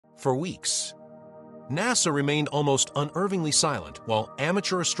For weeks, NASA remained almost unnervingly silent while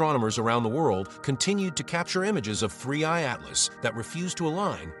amateur astronomers around the world continued to capture images of 3I Atlas that refused to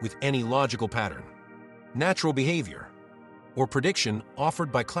align with any logical pattern, natural behavior, or prediction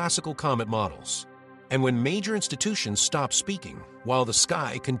offered by classical comet models. And when major institutions stop speaking while the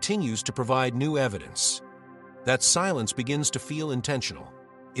sky continues to provide new evidence, that silence begins to feel intentional.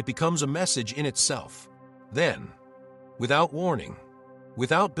 It becomes a message in itself. Then, without warning,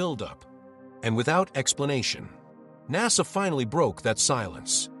 without buildup, and without explanation, NASA finally broke that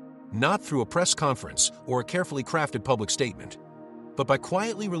silence, not through a press conference or a carefully crafted public statement, but by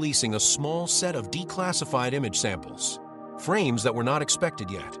quietly releasing a small set of declassified image samples, frames that were not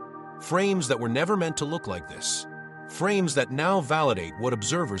expected yet, frames that were never meant to look like this, frames that now validate what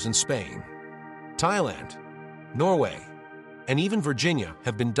observers in Spain, Thailand, Norway, and even Virginia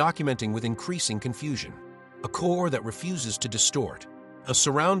have been documenting with increasing confusion. A core that refuses to distort, a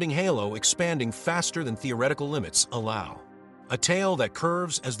surrounding halo expanding faster than theoretical limits allow, a tail that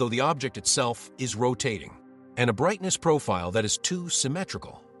curves as though the object itself is rotating, and a brightness profile that is too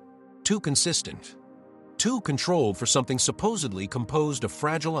symmetrical, too consistent, too controlled for something supposedly composed of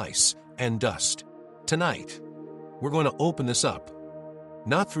fragile ice and dust. Tonight, we're going to open this up,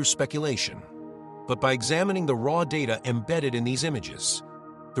 not through speculation, but by examining the raw data embedded in these images,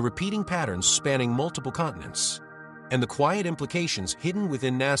 the repeating patterns spanning multiple continents, and the quiet implications hidden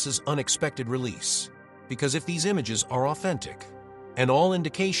within NASA's unexpected release. Because if these images are authentic, and all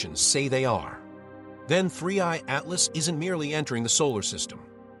indications say they are, then 3I Atlas isn't merely entering the solar system.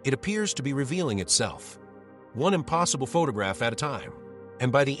 It appears to be revealing itself, one impossible photograph at a time.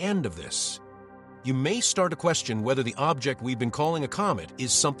 And by the end of this, you may start to question whether the object we've been calling a comet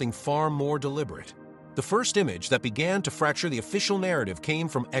is something far more deliberate. The first image that began to fracture the official narrative came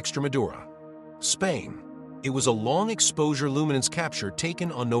from Extremadura, Spain. It was a long-exposure luminance capture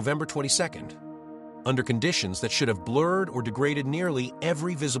taken on November 22nd, under conditions that should have blurred or degraded nearly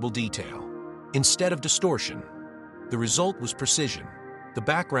every visible detail. Instead of distortion, the result was precision. The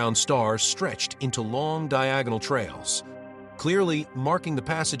background stars stretched into long diagonal trails, clearly marking the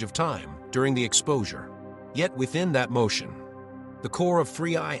passage of time during the exposure. Yet within that motion, the core of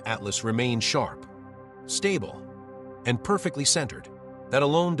 3I Atlas remained sharp, stable, and perfectly centered. That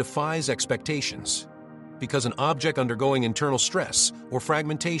alone defies expectations, because an object undergoing internal stress or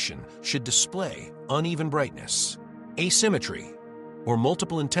fragmentation should display uneven brightness, asymmetry, or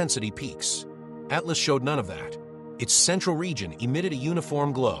multiple intensity peaks. Atlas showed none of that. Its central region emitted a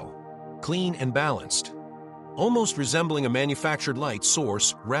uniform glow, clean and balanced, almost resembling a manufactured light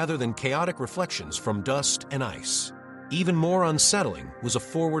source rather than chaotic reflections from dust and ice. Even more unsettling was a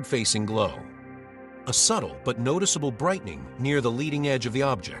forward-facing glow, a subtle but noticeable brightening near the leading edge of the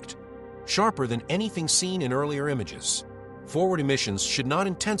object, sharper than anything seen in earlier images. Forward emissions should not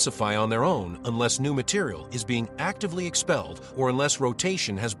intensify on their own unless new material is being actively expelled or unless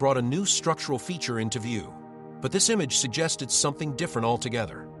rotation has brought a new structural feature into view. But this image suggested something different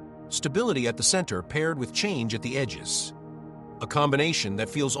altogether. Stability at the center paired with change at the edges. A combination that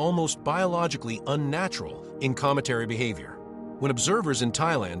feels almost biologically unnatural in cometary behavior. When observers in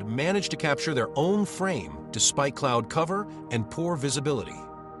Thailand managed to capture their own frame despite cloud cover and poor visibility,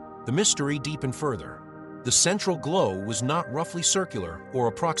 the mystery deepened further. The central glow was not roughly circular or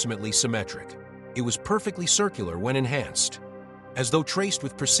approximately symmetric. It was perfectly circular when enhanced, as though traced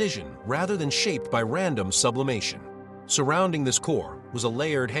with precision rather than shaped by random sublimation. Surrounding this core was a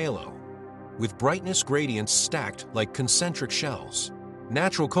layered halo, with brightness gradients stacked like concentric shells.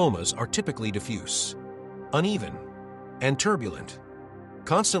 Natural comas are typically diffuse, uneven, and turbulent,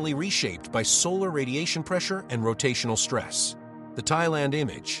 constantly reshaped by solar radiation pressure and rotational stress. The Thailand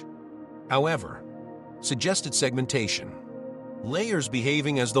image, however, suggested segmentation, layers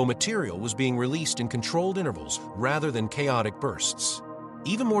behaving as though material was being released in controlled intervals rather than chaotic bursts.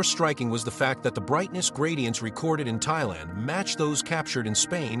 Even more striking was the fact that the brightness gradients recorded in Thailand matched those captured in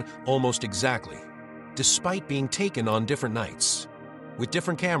Spain almost exactly, despite being taken on different nights, with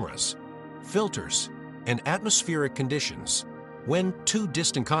different cameras, filters, and atmospheric conditions. When two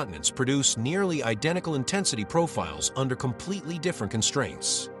distant continents produce nearly identical intensity profiles under completely different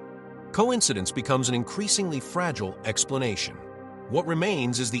constraints, coincidence becomes an increasingly fragile explanation. What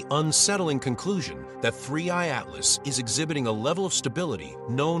remains is the unsettling conclusion that 3I Atlas is exhibiting a level of stability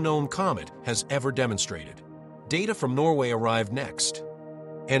no known comet has ever demonstrated. Data from Norway arrived next,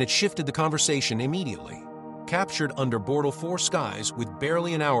 and it shifted the conversation immediately. Captured under Bortle 4 skies with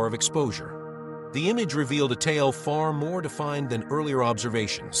barely an hour of exposure, the image revealed a tail far more defined than earlier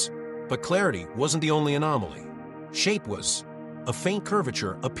observations. But clarity wasn't the only anomaly. Shape was. A faint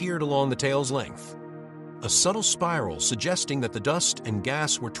curvature appeared along the tail's length, a subtle spiral suggesting that the dust and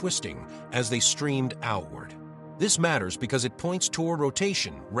gas were twisting as they streamed outward. This matters because it points toward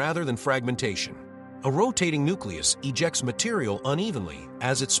rotation rather than fragmentation. A rotating nucleus ejects material unevenly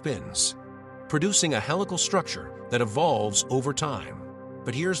as it spins, producing a helical structure that evolves over time.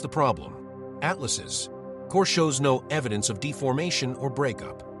 But here's the problem. Atlas's core shows no evidence of deformation or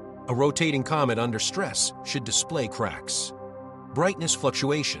breakup. A rotating comet under stress should display cracks, brightness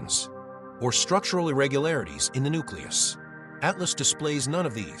fluctuations, or structural irregularities in the nucleus. Atlas displays none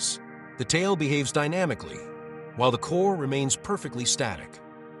of these. The tail behaves dynamically, while the core remains perfectly static.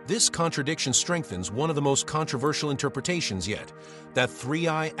 This contradiction strengthens one of the most controversial interpretations yet, that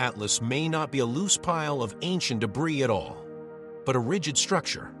 3I Atlas may not be a loose pile of ancient debris at all, but a rigid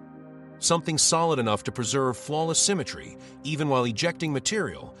structure, something solid enough to preserve flawless symmetry even while ejecting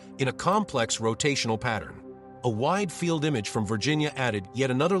material in a complex rotational pattern. A wide-field image from Virginia added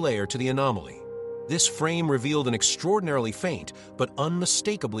yet another layer to the anomaly. This frame revealed an extraordinarily faint but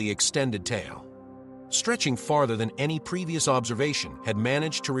unmistakably extended tail, stretching farther than any previous observation had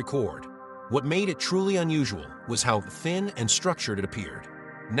managed to record. What made it truly unusual was how thin and structured it appeared.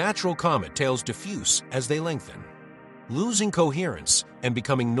 Natural comet tails diffuse as they lengthen, losing coherence and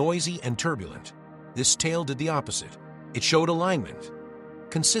becoming noisy and turbulent. This tail did the opposite. It showed alignment,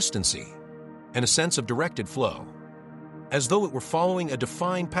 consistency, and a sense of directed flow, as though it were following a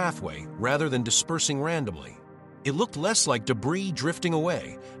defined pathway rather than dispersing randomly. It looked less like debris drifting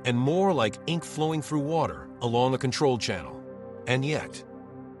away and more like ink flowing through water along a controlled channel. And yet,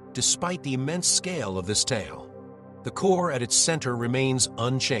 despite the immense scale of this tail, the core at its center remains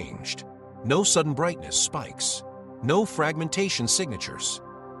unchanged. No sudden brightness spikes, no fragmentation signatures,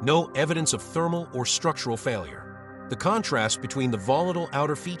 no evidence of thermal or structural failure. The contrast between the volatile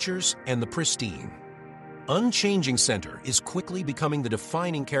outer features and the pristine, unchanging center is quickly becoming the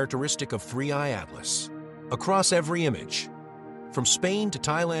defining characteristic of 3I Atlas. Across every image, from Spain to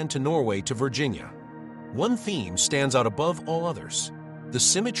Thailand to Norway to Virginia, one theme stands out above all others. The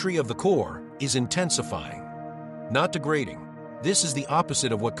symmetry of the core is intensifying, not degrading. This is the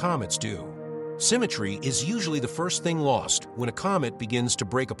opposite of what comets do. Symmetry is usually the first thing lost when a comet begins to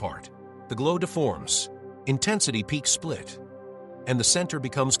break apart. The glow deforms, intensity peaks split, and the center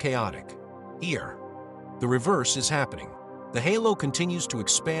becomes chaotic. Here, the reverse is happening. The halo continues to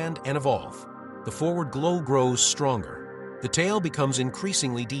expand and evolve. The forward glow grows stronger. The tail becomes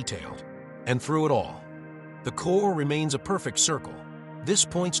increasingly detailed. And through it all, the core remains a perfect circle. This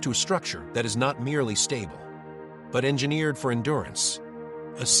points to a structure that is not merely stable, but engineered for endurance.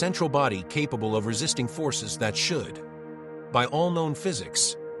 A central body capable of resisting forces that should, by all known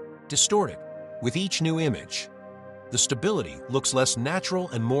physics, distort it. With each new image, the stability looks less natural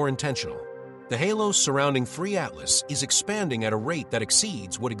and more intentional. The halo surrounding 3 Atlas is expanding at a rate that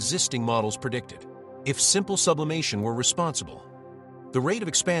exceeds what existing models predicted. If simple sublimation were responsible, the rate of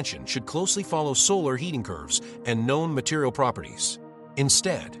expansion should closely follow solar heating curves and known material properties.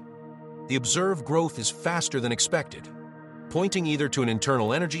 Instead, the observed growth is faster than expected, pointing either to an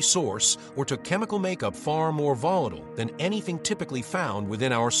internal energy source or to chemical makeup far more volatile than anything typically found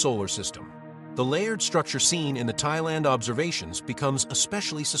within our solar system. The layered structure seen in the Thailand observations becomes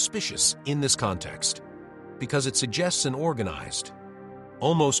especially suspicious in this context, because it suggests an organized,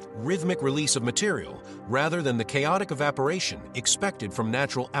 almost rhythmic release of material rather than the chaotic evaporation expected from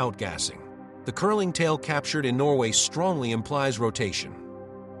natural outgassing. The curling tail captured in Norway strongly implies rotation.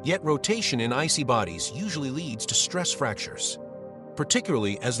 Yet rotation in icy bodies usually leads to stress fractures,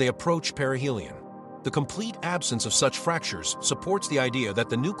 particularly as they approach perihelion. The complete absence of such fractures supports the idea that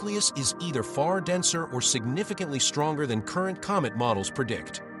the nucleus is either far denser or significantly stronger than current comet models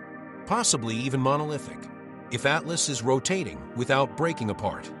predict, possibly even monolithic. If Atlas is rotating without breaking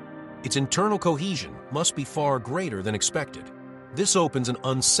apart, its internal cohesion must be far greater than expected. This opens an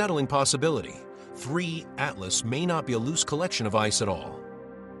unsettling possibility. 3 Atlas may not be a loose collection of ice at all,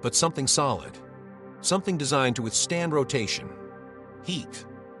 but something solid, something designed to withstand rotation, heat,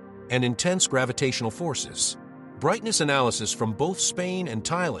 and intense gravitational forces. Brightness analysis from both Spain and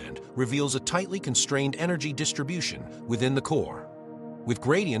Thailand reveals a tightly constrained energy distribution within the core, with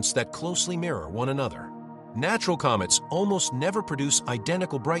gradients that closely mirror one another. Natural comets almost never produce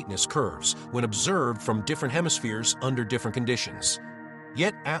identical brightness curves when observed from different hemispheres under different conditions.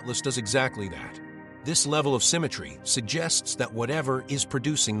 Yet Atlas does exactly that. This level of symmetry suggests that whatever is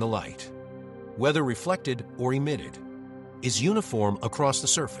producing the light, whether reflected or emitted, is uniform across the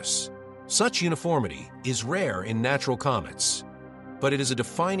surface. Such uniformity is rare in natural comets, but it is a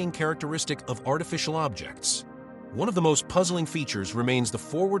defining characteristic of artificial objects. One of the most puzzling features remains the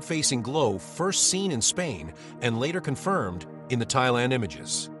forward-facing glow first seen in Spain and later confirmed in the Thailand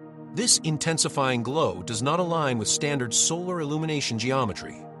images. This intensifying glow does not align with standard solar illumination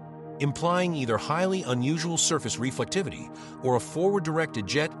geometry, implying either highly unusual surface reflectivity or a forward-directed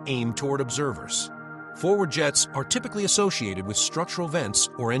jet aimed toward observers. Forward jets are typically associated with structural vents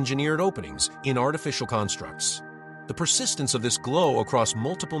or engineered openings in artificial constructs. The persistence of this glow across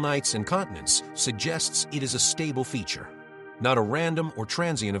multiple nights and continents suggests it is a stable feature, not a random or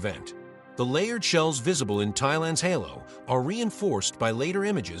transient event. The layered shells visible in Thailand's halo are reinforced by later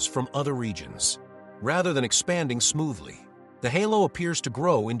images from other regions. Rather than expanding smoothly, the halo appears to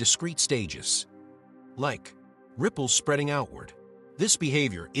grow in discrete stages, like ripples spreading outward. This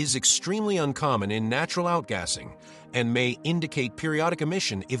behavior is extremely uncommon in natural outgassing and may indicate periodic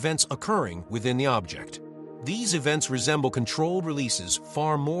emission events occurring within the object. These events resemble controlled releases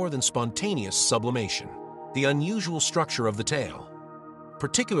far more than spontaneous sublimation. The unusual structure of the tail,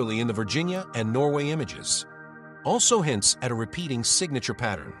 particularly in the Virginia and Norway images, also hints at a repeating signature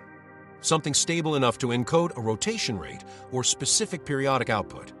pattern, something stable enough to encode a rotation rate or specific periodic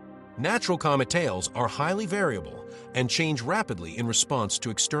output. Natural comet tails are highly variable and change rapidly in response to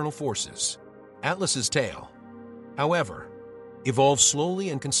external forces. Atlas's tail, however, evolves slowly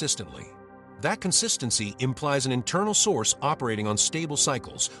and consistently. That consistency implies an internal source operating on stable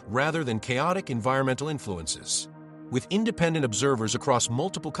cycles rather than chaotic environmental influences. With independent observers across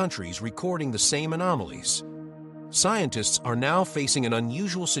multiple countries recording the same anomalies, scientists are now facing an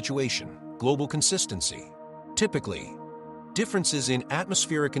unusual situation: global consistency. Typically, differences in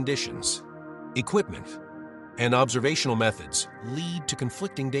atmospheric conditions, equipment, and observational methods lead to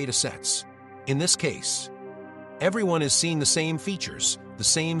conflicting data sets. In this case, everyone is seeing the same features, the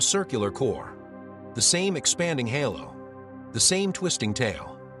same circular core, the same expanding halo, the same twisting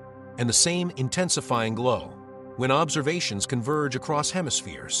tail, and the same intensifying glow. When observations converge across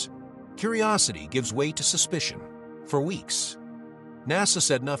hemispheres, curiosity gives way to suspicion. For weeks, NASA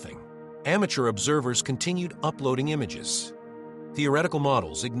said nothing. Amateur observers continued uploading images. Theoretical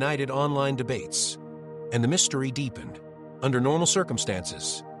models ignited online debates, and the mystery deepened. Under normal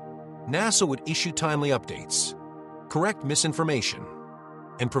circumstances, NASA would issue timely updates, correct misinformation,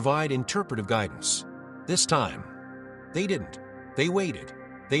 and provide interpretive guidance. This time, they didn't. They waited,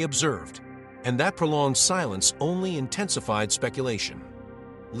 they observed, and that prolonged silence only intensified speculation,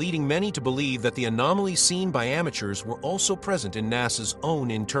 leading many to believe that the anomalies seen by amateurs were also present in NASA's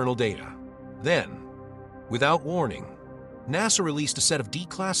own internal data. Then, without warning, NASA released a set of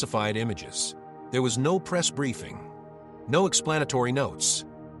declassified images. There was no press briefing, no explanatory notes,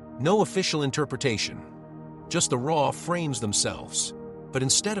 no official interpretation, just the raw frames themselves. But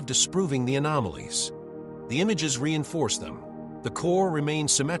instead of disproving the anomalies, the images reinforced them. The core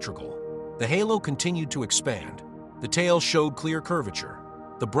remained symmetrical. The halo continued to expand. The tail showed clear curvature.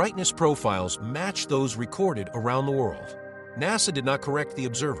 The brightness profiles matched those recorded around the world. NASA did not correct the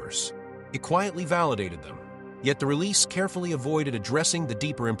observers. It quietly validated them. Yet the release carefully avoided addressing the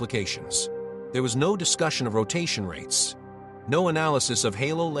deeper implications. There was no discussion of rotation rates, no analysis of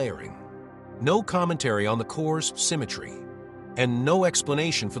halo layering, no commentary on the core's symmetry, and no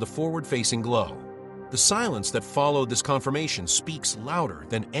explanation for the forward-facing glow. The silence that followed this confirmation speaks louder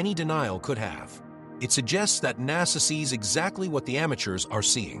than any denial could have. It suggests that NASA sees exactly what the amateurs are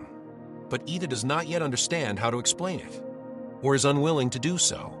seeing, but either does not yet understand how to explain it, or is unwilling to do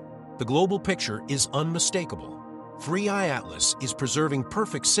so. The global picture is unmistakable. 3I Atlas is preserving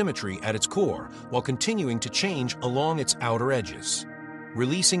perfect symmetry at its core while continuing to change along its outer edges,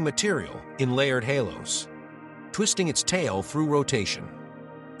 releasing material in layered halos, twisting its tail through rotation,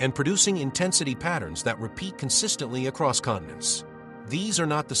 and producing intensity patterns that repeat consistently across continents. These are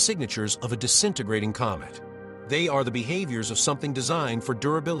not the signatures of a disintegrating comet. They are the behaviors of something designed for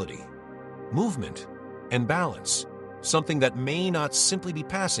durability, movement, and balance, something that may not simply be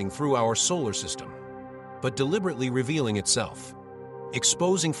passing through our solar system, but deliberately revealing itself,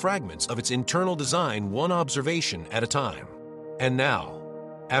 exposing fragments of its internal design one observation at a time. And now,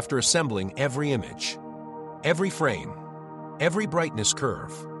 after assembling every image, every frame, every brightness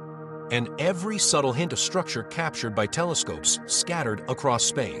curve, and every subtle hint of structure captured by telescopes scattered across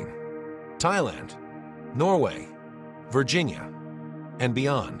Spain, Thailand, Norway, Virginia, and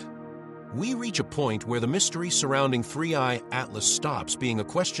beyond, we reach a point where the mystery surrounding 3I Atlas stops being a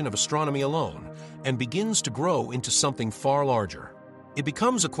question of astronomy alone and begins to grow into something far larger. It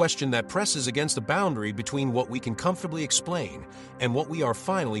becomes a question that presses against the boundary between what we can comfortably explain and what we are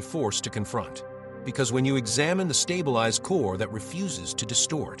finally forced to confront. Because when you examine the stabilized core that refuses to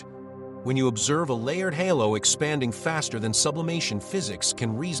distort, when you observe a layered halo expanding faster than sublimation physics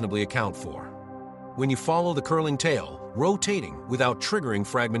can reasonably account for, when you follow the curling tail, rotating without triggering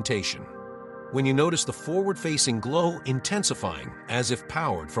fragmentation, when you notice the forward-facing glow intensifying as if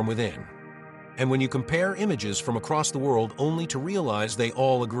powered from within, and when you compare images from across the world only to realize they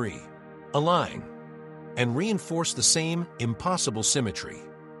all agree, align, and reinforce the same impossible symmetry,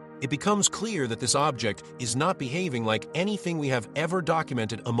 it becomes clear that this object is not behaving like anything we have ever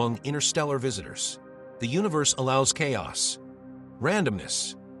documented among interstellar visitors. The universe allows chaos,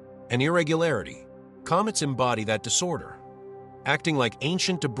 randomness, and irregularity. Comets embody that disorder, acting like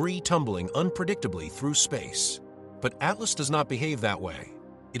ancient debris tumbling unpredictably through space. But Atlas does not behave that way.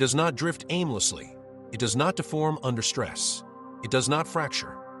 It does not drift aimlessly. It does not deform under stress. It does not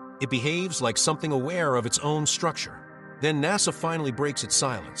fracture. It behaves like something aware of its own structure. Then NASA finally breaks its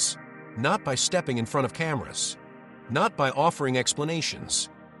silence, not by stepping in front of cameras, not by offering explanations,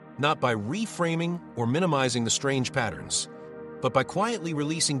 not by reframing or minimizing the strange patterns, but by quietly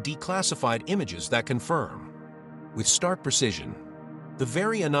releasing declassified images that confirm, with stark precision, the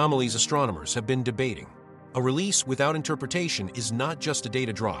very anomalies astronomers have been debating. A release without interpretation is not just a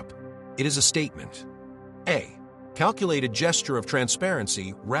data drop. It is a statement. A calculated gesture of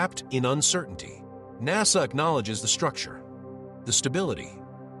transparency wrapped in uncertainty. NASA acknowledges the structure, the stability,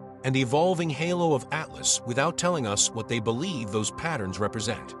 and the evolving halo of Atlas without telling us what they believe those patterns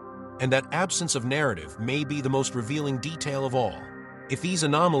represent. And that absence of narrative may be the most revealing detail of all. If these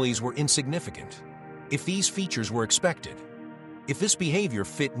anomalies were insignificant, if these features were expected, if this behavior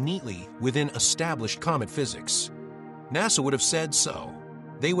fit neatly within established comet physics, NASA would have said so.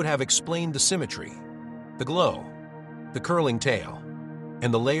 They would have explained the symmetry, the glow, the curling tail,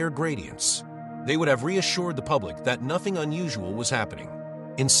 and the layered gradients. They would have reassured the public that nothing unusual was happening.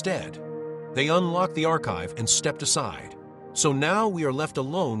 Instead, they unlocked the archive and stepped aside. So now we are left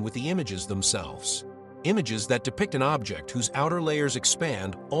alone with the images themselves. Images that depict an object whose outer layers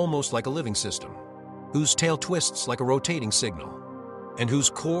expand almost like a living system, whose tail twists like a rotating signal, and whose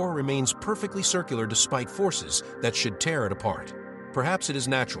core remains perfectly circular despite forces that should tear it apart. Perhaps it is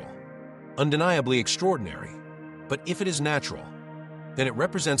natural, undeniably extraordinary, but if it is natural, then it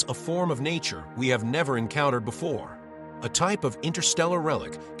represents a form of nature we have never encountered before, a type of interstellar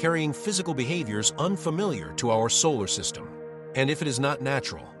relic carrying physical behaviors unfamiliar to our solar system. And if it is not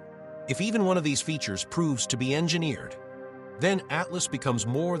natural, if even one of these features proves to be engineered, then Atlas becomes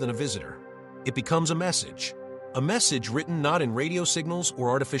more than a visitor. It becomes a message written not in radio signals or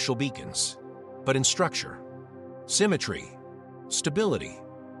artificial beacons, but in structure, symmetry, stability,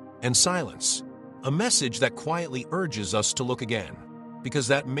 and silence. A message that quietly urges us to look again, because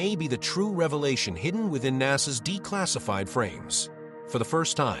that may be the true revelation hidden within NASA's declassified frames. For the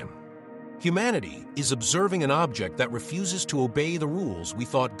first time, humanity is observing an object that refuses to obey the rules we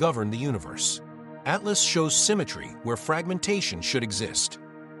thought governed the universe. Atlas shows symmetry where fragmentation should exist,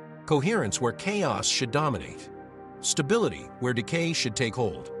 coherence where chaos should dominate, stability where decay should take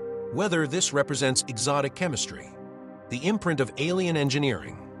hold. Whether this represents exotic chemistry, the imprint of alien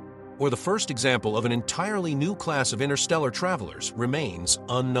engineering, or the first example of an entirely new class of interstellar travelers remains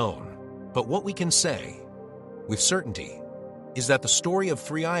unknown. But what we can say, with certainty, is that the story of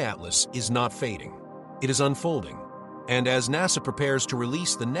 3I Atlas is not fading. It is unfolding. And as NASA prepares to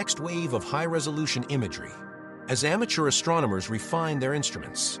release the next wave of high-resolution imagery, as amateur astronomers refine their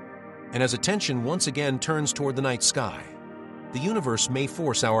instruments, and as attention once again turns toward the night sky, the universe may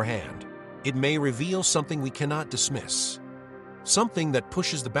force our hand. It may reveal something we cannot dismiss, something that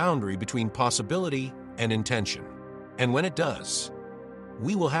pushes the boundary between possibility and intention. And when it does,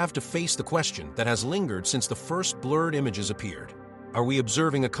 we will have to face the question that has lingered since the first blurred images appeared. Are we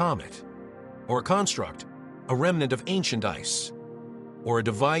observing a comet, or a construct, a remnant of ancient ice, or a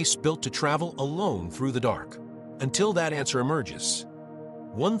device built to travel alone through the dark? Until that answer emerges,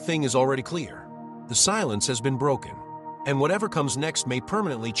 one thing is already clear: the silence has been broken, and whatever comes next may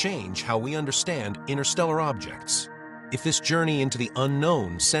permanently change how we understand interstellar objects. If this journey into the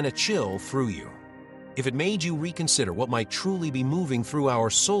unknown sent a chill through you, if it made you reconsider what might truly be moving through our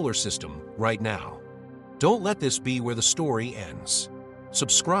solar system right now, don't let this be where the story ends.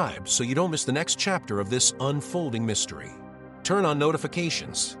 Subscribe so you don't miss the next chapter of this unfolding mystery. Turn on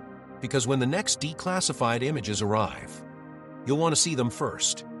notifications, because when the next declassified images arrive, you'll want to see them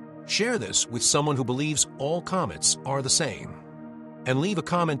first. Share this with someone who believes all comets are the same. And leave a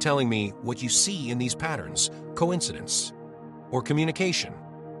comment telling me what you see in these patterns, coincidence, or communication.